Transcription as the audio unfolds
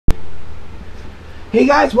Hey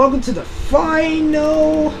guys, welcome to the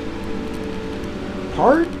final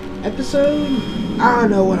episode? I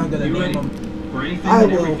don't know what I'm gonna name them. I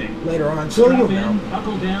will later on, so you'll know.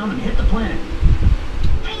 Buckle down and hit the planet.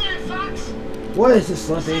 Hang on, Fox. What is this,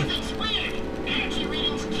 Slippy? Something's weird. Energy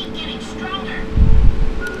readings keep getting stronger.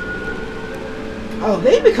 Oh,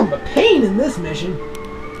 they become a pain in this mission.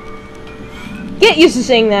 Get used to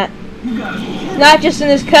saying that. You gotta be kidding. Not just in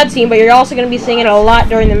this cutscene, but you're also going to be saying it a lot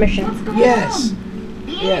during the mission. Yes.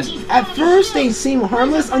 Yes. At first they seem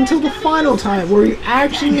harmless until the final time where you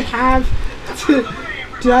actually have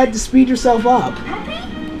to speed yourself up.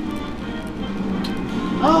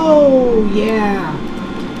 Oh, yeah.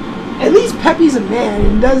 At least Peppy's a man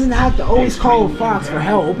and doesn't have to always call Fox for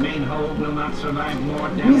help. Main hull will not survive more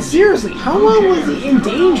I mean, seriously, how long was he in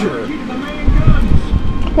danger?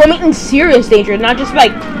 Well, I mean, in serious danger, not just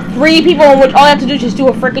like 3 people in which all I have to do is just do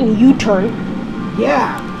a freaking U-turn.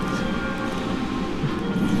 Yeah.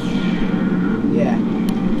 Yeah.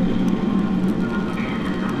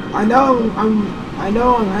 I know I'm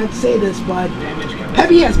gonna have to say this, but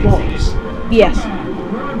Peppy has balls. Yes.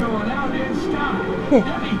 We're going out in style.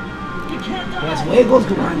 Peppy, you can't He has wiggles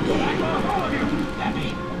grande.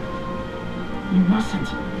 Peppy, you mustn't.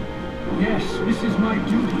 Yes, this is my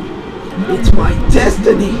duty. It's my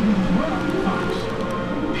destiny.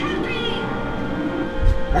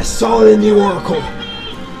 I saw it in the Oracle.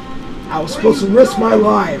 I was supposed to risk my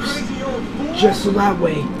lives, just so that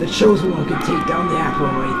way the Chosen One could take down the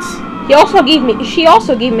acolytes. She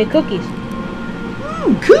also gave me cookies.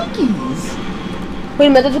 Cookies! Wait a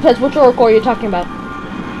minute, that depends which oracle you're talking about.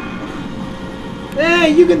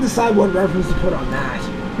 You can decide what reference to put on that.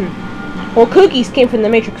 Well, cookies came from the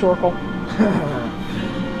Matrix oracle.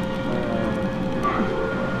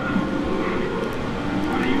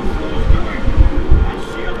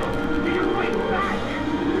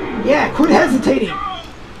 Yeah, quit hesitating!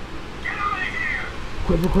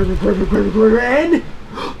 Quiver, quiver, quiver, quiver, quiver, and...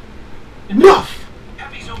 Enough!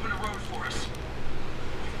 Peppy's opened a road for us.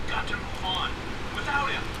 We've got to move on. Without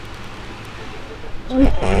him.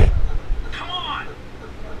 Come on.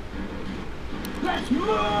 Let's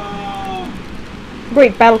move.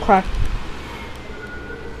 Great battle cry.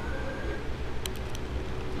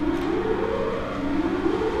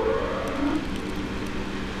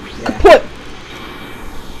 Kaput!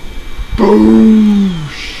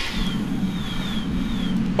 Boosh!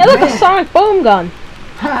 Yeah, look, a sonic boom gun.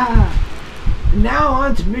 Ha! Now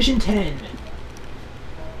on to mission 10.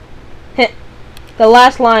 The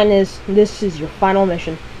last line is, "This is your final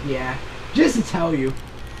mission." Yeah, just to tell you.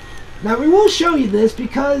 Now we will show you this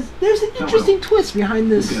because there's an interesting twist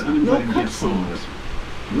behind this no cutscene.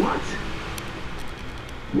 What?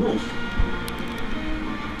 Wolf.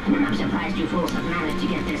 I'm surprised you fools have managed to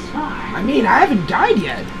get this far. I mean, I haven't died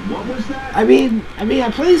yet. What was that? I mean, I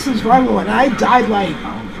played some survival and I died like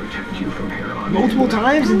I'll protect you from here on. multiple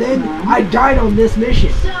times, and then I died on this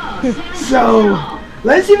mission. So, So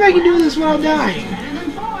let's see if I can do this without dying. better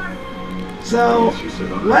than 4. So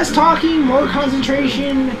less talking, more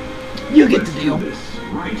concentration. You get the deal.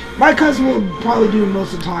 Right. My cousin will probably do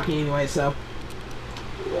most of the talking anyway, so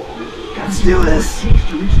let's do this. Takes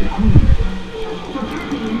to reach the queen.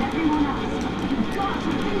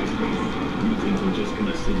 You think we're just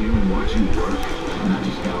gonna sit here and watch you work? Not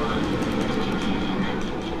just go on.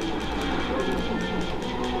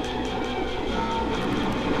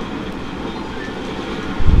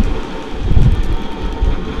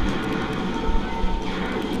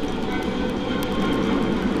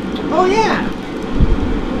 Oh yeah!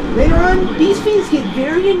 Later on, these things get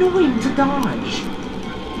very annoying to dodge.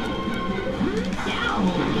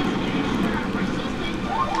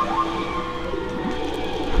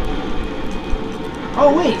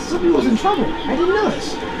 Oh wait, somebody was in trouble. I didn't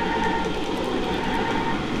notice.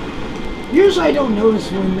 Usually I don't notice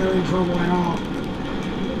when they're in trouble at all.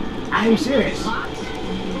 I'm serious.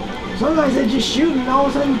 Sometimes they just shoot and all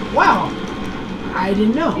of a sudden, wow! I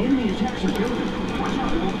didn't know. Enemy attacks your building. Watch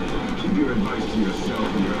out, Wolf. Keep your advice to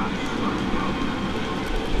yourself and your eyes.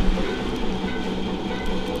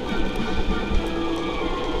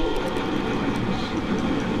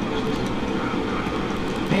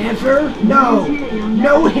 Panther? No!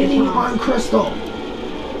 No hitting on Crystal!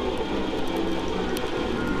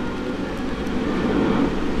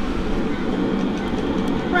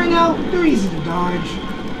 Right now, they're easy to dodge.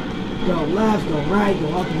 Go left, go right, go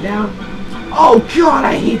up and down. Oh god,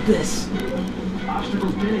 I hate this!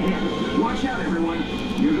 Obstacles dead ahead. Watch out, everyone.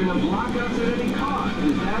 You're gonna block us at any cost.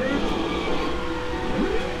 Is that it?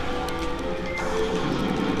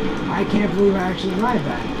 I can't believe I actually arrived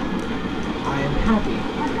at it. I am happy.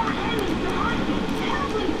 I've got enemies behind me. Help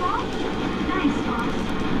me, Fox. Nice, Fox.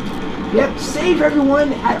 save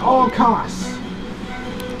everyone at all costs.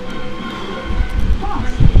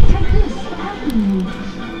 Fox, take this.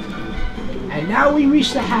 And now we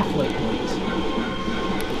reach the halfway point.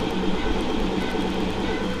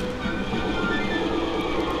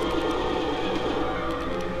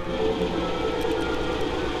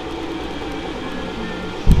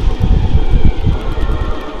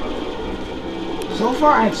 So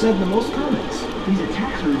far, I've said the most comments. These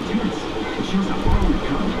attacks are intense. It shows how far we've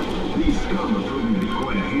come. These scum are proving to be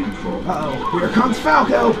quite a handful. Uh-oh, here comes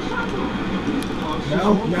Falco.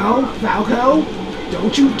 No, no, Falco.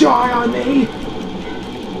 Don't you die on me.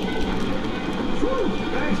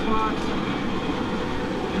 Thanks, Fox.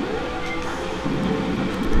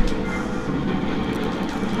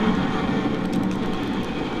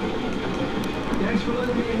 Thanks for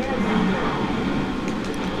letting me ahead.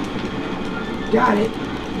 Got it.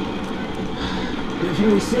 Good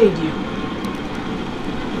thing we saved you.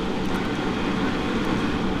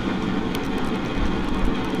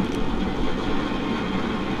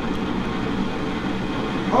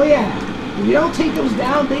 Oh yeah, if you don't take those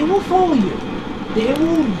down, they will follow you. They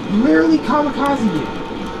will literally kamikaze you.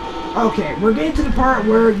 Okay, we're getting to the part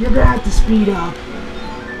where you're gonna have to speed up,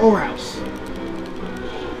 or else.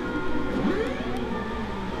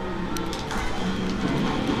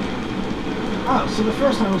 Oh, so the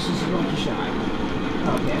first time was just a lucky shot.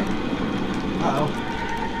 Okay. Uh-oh.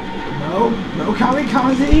 No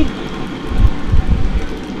kamikaze!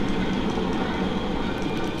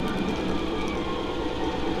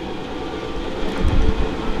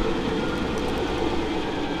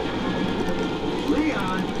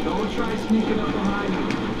 Leon, don't try sneaking up behind me.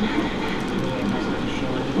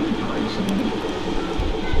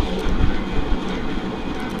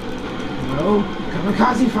 No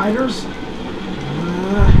kamikaze fighters!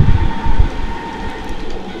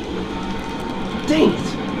 Dang it!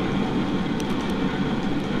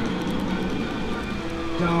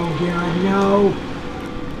 Oh god, no!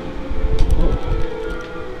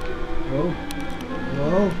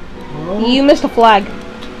 Oh. You missed a flag.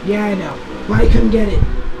 Yeah, I know. But I couldn't get it.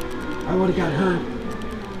 I would've got hurt.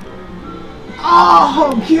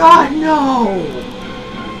 Oh god, no!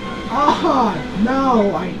 Oh,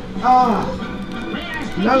 no,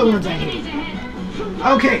 another one's I hate.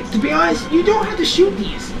 Okay, to be honest, you don't have to shoot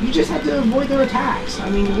these. You just have to avoid their attacks. I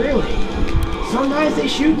mean, really. Sometimes they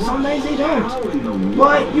shoot, sometimes they don't.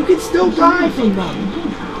 But you can still die from them.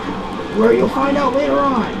 Where you'll find out later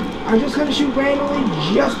on. I'm just gonna shoot randomly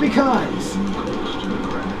just because.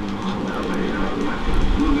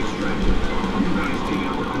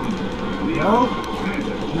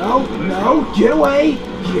 No, get away!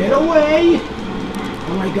 Get away!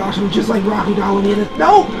 Oh my gosh, I'm just like Rocky Dominated.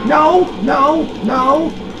 No!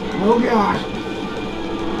 Oh gosh.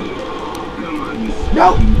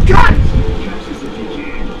 No! God!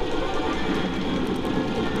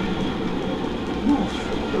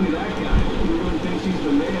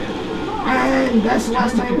 And that's the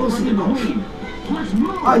last time we'll see Wolf.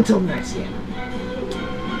 Until next game.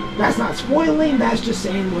 That's not spoiling, that's just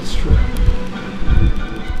saying what's true.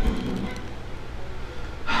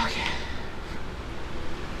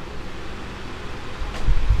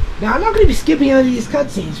 Now, I'm not going to be skipping any of these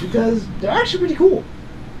cutscenes because they're actually pretty cool.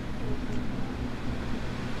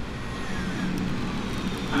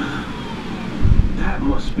 That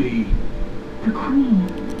must be The Queen.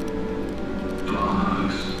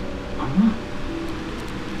 Fox.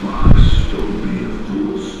 Fox, don't be a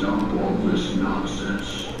fool. Stop all this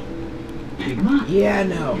nonsense. Pigma? Yeah,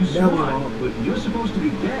 no. You No, we smart, won't. but you're supposed to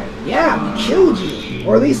be dead. Yeah, we killed you.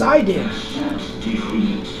 Or at least I did.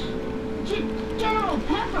 General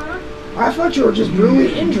Pepper. I thought you were just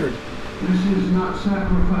brutally injured. This is not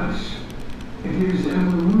sacrifice. It is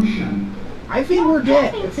evolution. I think we're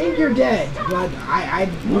dead. I think you're dead. But I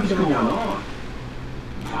What's don't going know. on?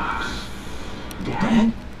 Fox.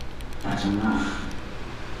 Dad? That's enough.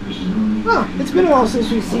 There's no need. Huh, it's been a while since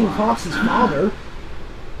we've seen Fox's father.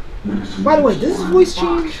 By the way, does his voice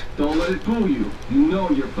change? Don't let it fool you. You know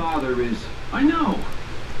your father is. I know.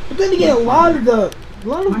 But then again, a lot of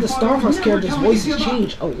the Star Fox characters' voices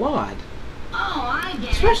change a lot. Oh, I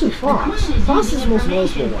get Especially it. Fox. The Queen is Fox is using the most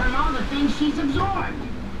information noticeable one. from all the things she's absorbed.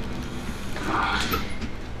 Fox.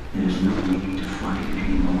 There's no need to fight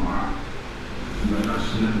anymore. Let us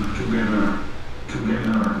live together.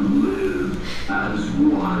 Together, live as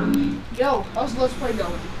one. Yo, how's Let's Play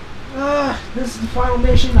going? This is the final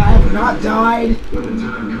mission. I have not died. When the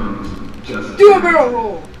time comes, just Do a barrel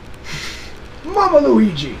roll! Mama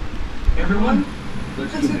Luigi. Everyone,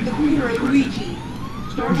 let's That's give the the Queen Queen a present. Luigi.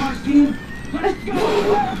 Star Fox team, let's go!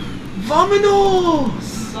 Vamonos!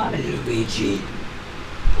 Luigi.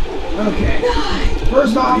 Okay.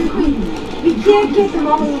 First off, We can't get them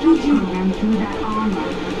all in Luigi. Program through that armor.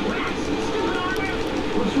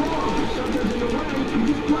 What's wrong? If something's in the way, you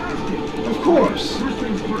just blast it. of course. First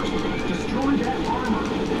things first, destroy that armor.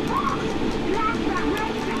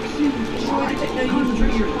 Destroy the technology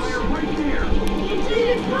Concentrate your triggers. fire right there.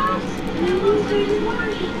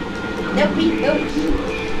 They'll beat those.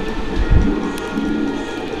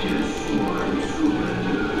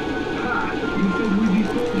 You think we'd be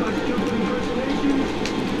fooled by stupid impersonations?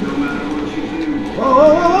 No matter what you do.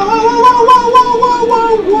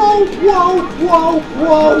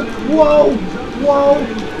 Whoa, whoa, whoa.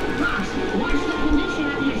 Fox, what's the condition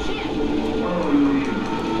of your ship?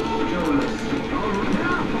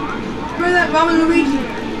 Remember that Mama Luigi?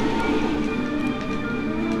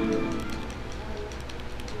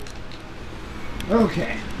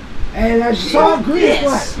 Okay. And I saw a green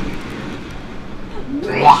flag.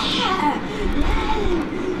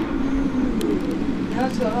 Now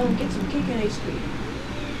let's go home and get some cake and ice cream.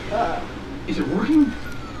 Is it working?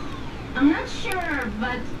 I'm not sure,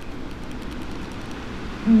 but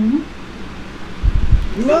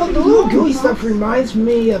You know, the little gooey stuff reminds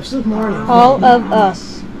me of Super Mario. All of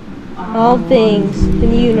us, all things in the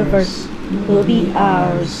universe will be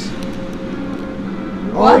ours.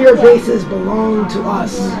 All your bases belong to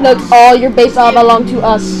us. Look, all your base all belong to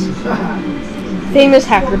us. Famous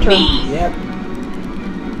hacker term. Yep.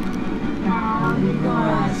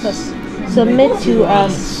 Submit to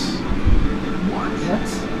us. What?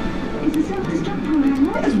 is the self-destruct program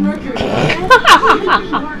working? That's Mercury.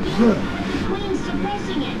 Queen's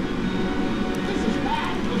suppressing it. This is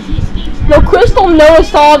bad. If she escapes No, now, Crystal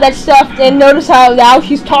noticed all that stuff and noticed how now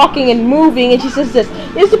she's talking and moving and she says this,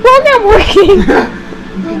 is the program working? You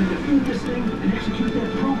gotta defeat this thing and execute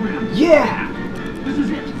that program. Yeah! This is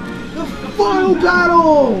it. The final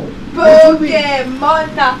battle!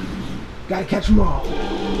 Pokemon. Gotta catch them all.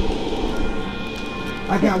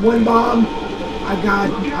 I got one bomb. I'm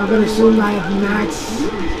gonna assume I have max.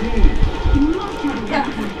 you must have a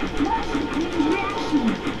weapon. Watch the Queen's reaction.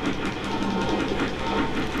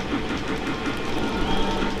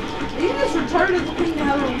 You just retarded the Queen to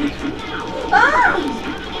have a week. Now, Ah!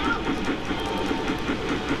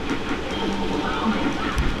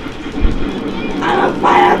 I'm a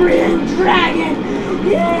fire-breathing dragon!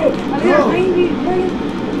 Yay! I'm gonna Oh. bring you dragon.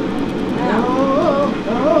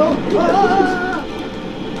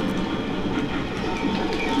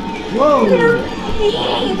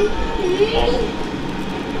 Whoa!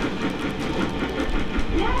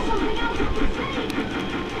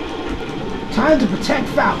 Time to protect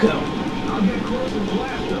Falco. I'll get close and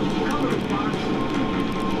blast them. Cover it, Fox.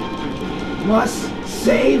 Must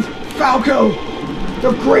save Falco,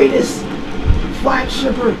 the greatest flag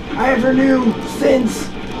shipper I ever knew since.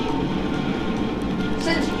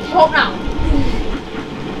 Since hold now.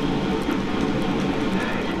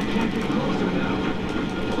 Can't get closer now.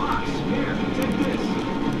 Fox, here, take this.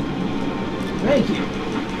 Thank you.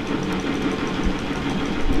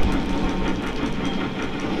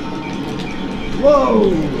 Whoa!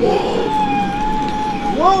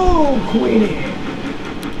 Whoa, Queenie!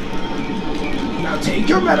 Now take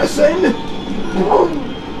your medicine!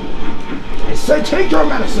 I said take your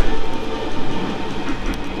medicine!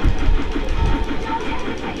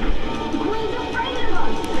 the Queen's afraid of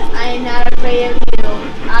us. I'm not afraid of you.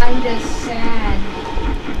 I'm just sad.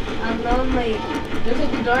 I'm lonely. Look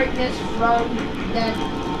at the darkness from that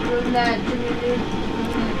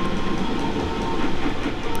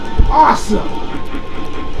Awesome!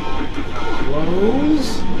 Now close.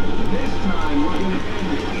 This time we're gonna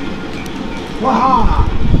end it. Waha!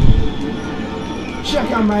 Check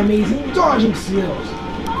out my amazing dodging skills.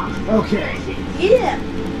 Okay. Yeah.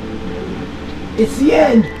 It's the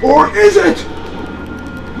end, or is it?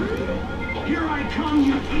 Here I come,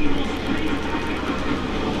 you evil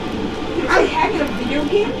You say hacking a video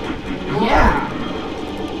game? Yeah.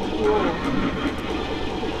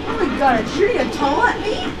 Oh my god, it's shooting a tunnel at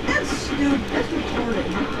me? That's stupid. That's retarded.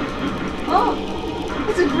 Oh,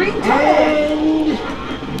 it's a green tunnel. And...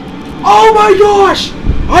 Oh my gosh!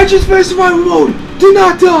 I just finished survival mode! Did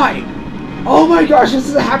not die! Oh my gosh, this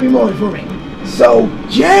is a happy moment for me. So,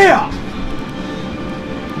 yeah!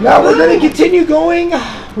 Now we're gonna continue going.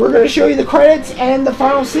 We're gonna show you the credits and the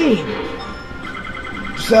final scene.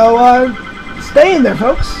 So, stay in there,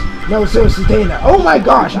 folks. No, seriously, stay in there. Oh my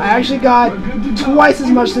gosh, I actually got twice as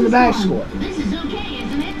much than the back score. This is okay,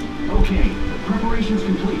 isn't it? Okay, preparations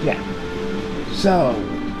complete. Yeah. So,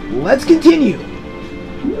 let's continue.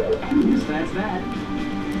 Guess that's that.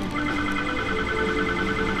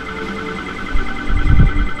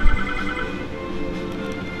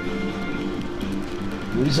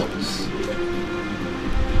 results.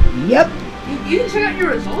 Yep. You can check out your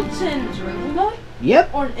results in survival mode?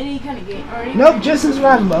 Yep. Or in any kind of game? Or any Nope, just in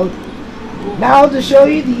survival mode. Now to show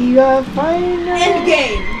you the final end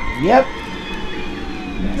game. Yep.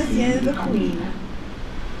 That's the end of the queen.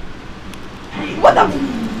 What the?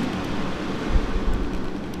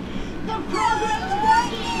 The program's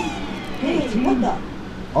working! Hey, what the?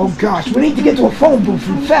 Oh gosh, we need to get to a phone booth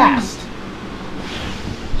and fast.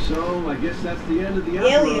 So, I guess that's the end of the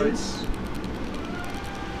Aliens. androids.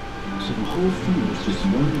 So the whole thing was just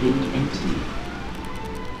one big entity.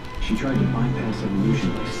 She tried to bypass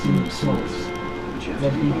evolution by stealing souls. Jeff,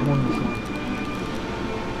 That'd be wonderful.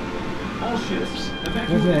 all ships, With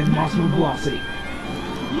evacuate a maximum velocity.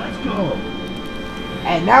 Let's go. Oh.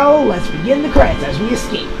 And now let's begin the credits as we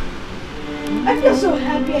escape. I feel so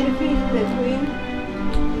happy I defeated the queen.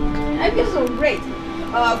 I feel so great.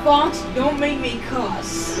 Fox, don't make me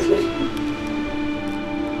cuss. I'm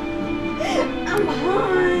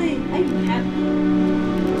high. I'm happy.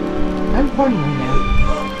 I'm horny right now.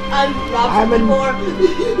 I'm I'm Robson an- Moore.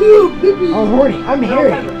 I'm horny. I'm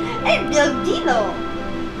hairy. I'm Bill Dino.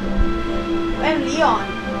 I'm Leon.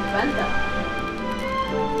 Brenda.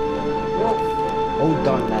 Wolf. Hold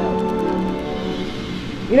on now.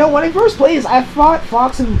 You know, when I first played this, I thought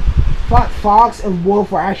Fox and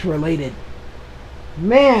Wolf were actually related.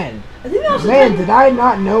 Man, I think that was man, did I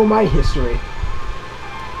not know my history.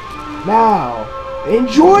 Now,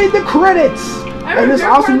 enjoy the credits and this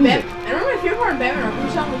awesome music. I remember my favorite part of Batman Arkham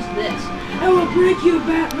song was this. I will break you,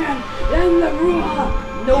 Batman, and the rule.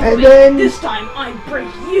 No, And wait, then- this time I break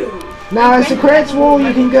you. Now, as the credits roll,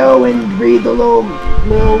 you can go and read the little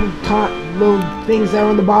things that are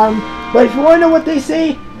on the bottom. But if you want to know what they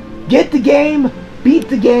say, get the game, beat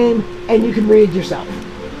the game, and you can read it yourself.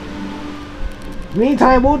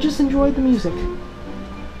 Meantime, we'll just enjoy the music.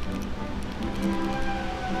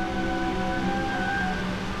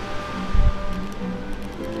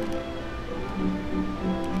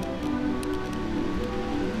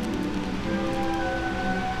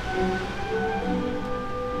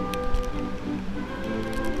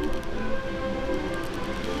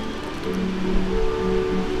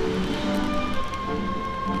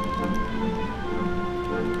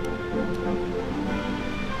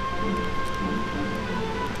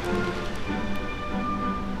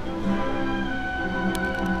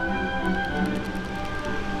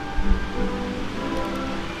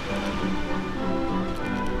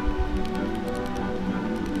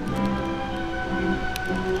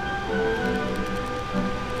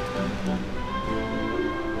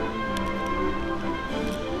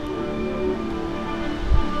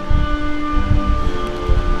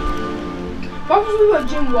 Fox was about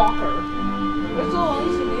Jim Walker. That's all I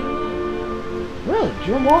see, dude. Really?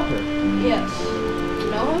 Jim Walker? Yes.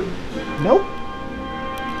 Know him? Nope.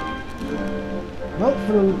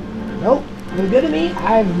 Nope. For the good of me,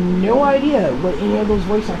 I have no idea what any of those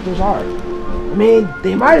voice actors are. I mean,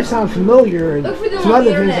 they might have sounded familiar. Look for them some on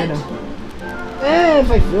the other things I internet. know.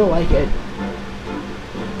 If I feel like it.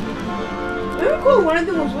 Remember cool one of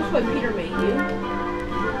them was voiced by Peter Mayhew?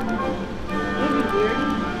 That'd be weird.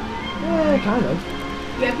 Kind of.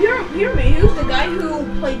 Yeah, Peter Mayhew's the guy who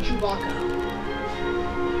played Chewbacca.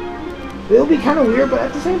 It'll be kind of weird, but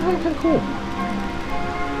at the same time, kind of cool.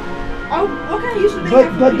 Oh, what kind of use would they But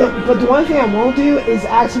have for but Peter the but the one thing I won't do is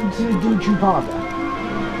ask him to do Chewbacca.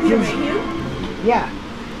 Peter Since- Mayhew? Yeah.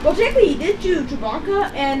 Well, technically he did do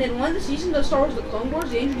Chewbacca, and in one of the seasons of Star Wars The Clone Wars,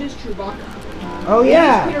 they introduced Chewbacca. Oh They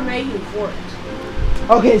yeah. used Peter Mayhew for it.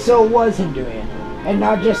 Okay, so it was him doing it, and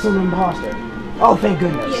not just some imposter. Oh, thank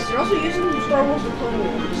goodness. Yes, they're also using Star Wars The Clone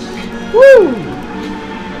Wars. Woo!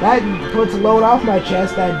 That puts a load off my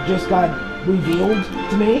chest that just got revealed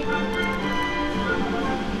to me.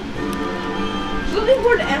 So looking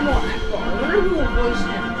forward to Admiral Akbar. I wonder who will voice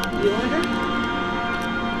him. Do you wonder?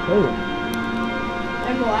 Oh.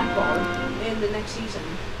 Admiral Akbar in the next season.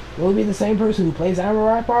 Will it be the same person who plays Admiral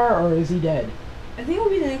Akbar, or is he dead? I think it'll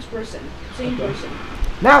be the next person. Same person.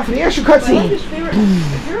 Now for the extra But I like his cutscene!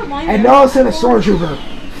 favorite line. And all of a sudden a stormtrooper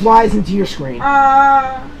flies into your screen.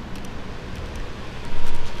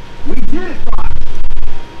 We did it, Fox.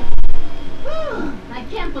 I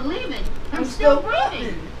can't believe it. I'm still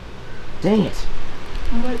breathing. Dang it.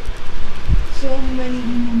 But so many.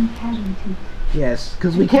 Human casualties. Yes,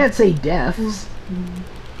 because we can't say deaths.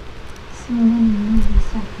 So many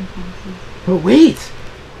sacrifices. But wait!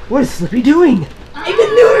 What is Slippy doing? I've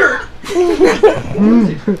been neutered.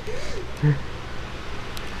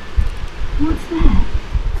 What's that?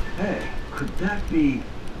 Hey, could that be?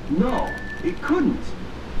 No, it couldn't.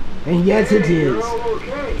 And yes, it Hey, is. you're all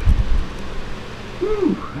okay.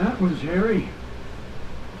 Whew, that was hairy.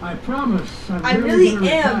 I promise. I really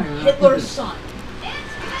am Hitler's son.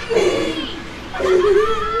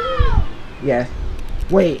 Yeah.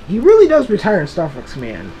 Wait, he really does retire in Star Fox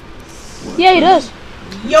Command. Yeah, he does.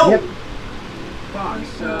 Yo! Yep.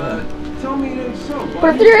 Fox, tell me it ain't so.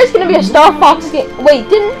 But if there is gonna be a Star Fox game, wait,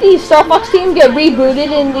 didn't the Star Fox team get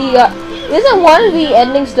rebooted in the? Isn't one of the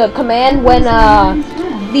endings the command when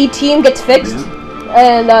the team gets fixed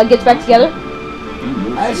and gets back together?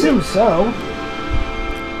 I assume so.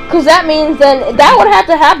 Because that means then that would have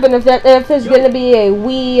to happen if there's gonna be a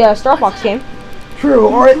Wii Star Fox game. True,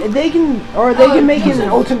 or they can make it an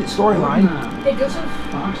alternate storyline. Hey, Joseph.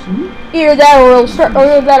 Either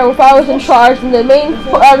that or if I was in charge and the main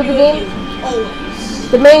part of the game,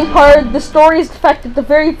 Always. the main part of the story is the fact that the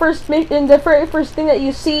very first thing that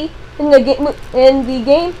you see in the game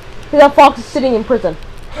is that Fox is sitting in prison.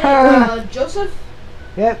 Hey, Joseph.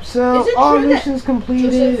 Yep. So Is it all true that- missions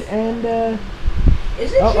completed, Joseph? and Isn't it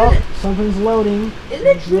true that? something's loading. Isn't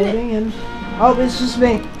it true that? Loading and it's just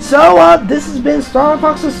me. So this has been Star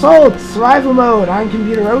Fox Assault Survival Mode on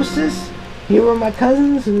Computerosis. Here are my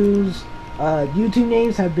cousins whose YouTube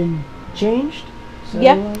names have been changed. So,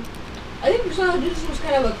 Yeah. I think Persona this was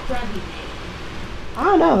kind of a crappy name. I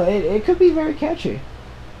don't know. It could be very catchy.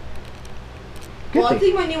 Could Well, I be.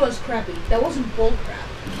 think my name was crappy. That wasn't bullcrap.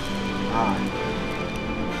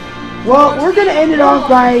 Well, we're gonna end it off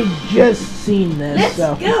by just seeing this. Let's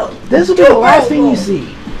so go. this will be the last thing you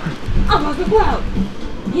see. I'm off the cloud.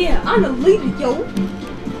 Yeah, I'm the leader, yo.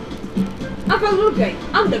 I'm a little guy.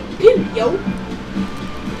 I'm the pimp, yo.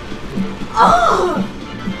 Oh!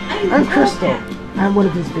 I'm Crystal. I'm one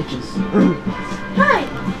of his bitches. Hi,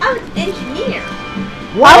 I'm an engineer.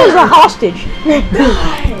 I was a hostage.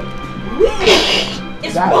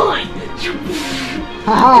 It's That- mine.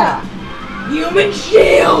 Haha. Human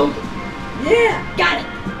shield. Yeah, got it.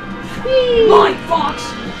 Mine, Fox.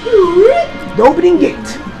 The opening gate.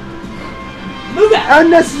 Move out.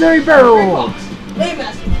 Unnecessary barrel. Fox.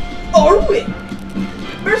 Laymaster. Orbit.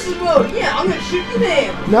 Versus mode. Yeah, I'm gonna shoot you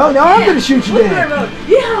down. No, I'm gonna shoot you Multiplayer down. mode.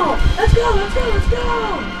 Yeah, let's go.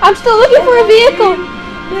 I'm still looking for a vehicle.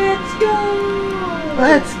 Let's go.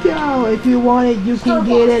 Let's go. If you want it, you can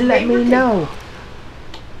get it. Let me know.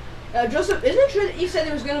 Joseph, isn't it true that you said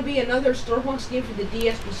there was going to be another Star Fox game for the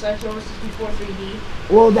DS besides Over 64 3D?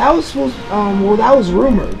 Well, that was supposed. That was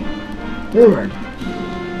rumored.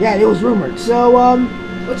 Yeah, it was rumored. So,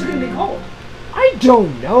 What's it going to be called? I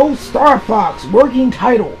don't know. Star Fox working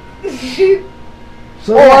title.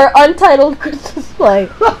 So Or Untitled Christmas Play.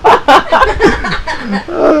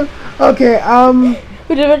 okay.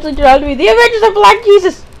 Which eventually turned out to be The Adventures of Black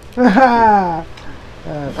Jesus.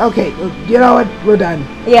 Okay. You know what? We're done.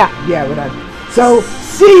 Yeah. Yeah, we're done. So,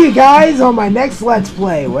 see you guys on my next Let's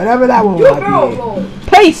Play, whatever that one Do a might barrel be. roll.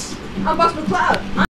 Peace. I'm Buster McCloud.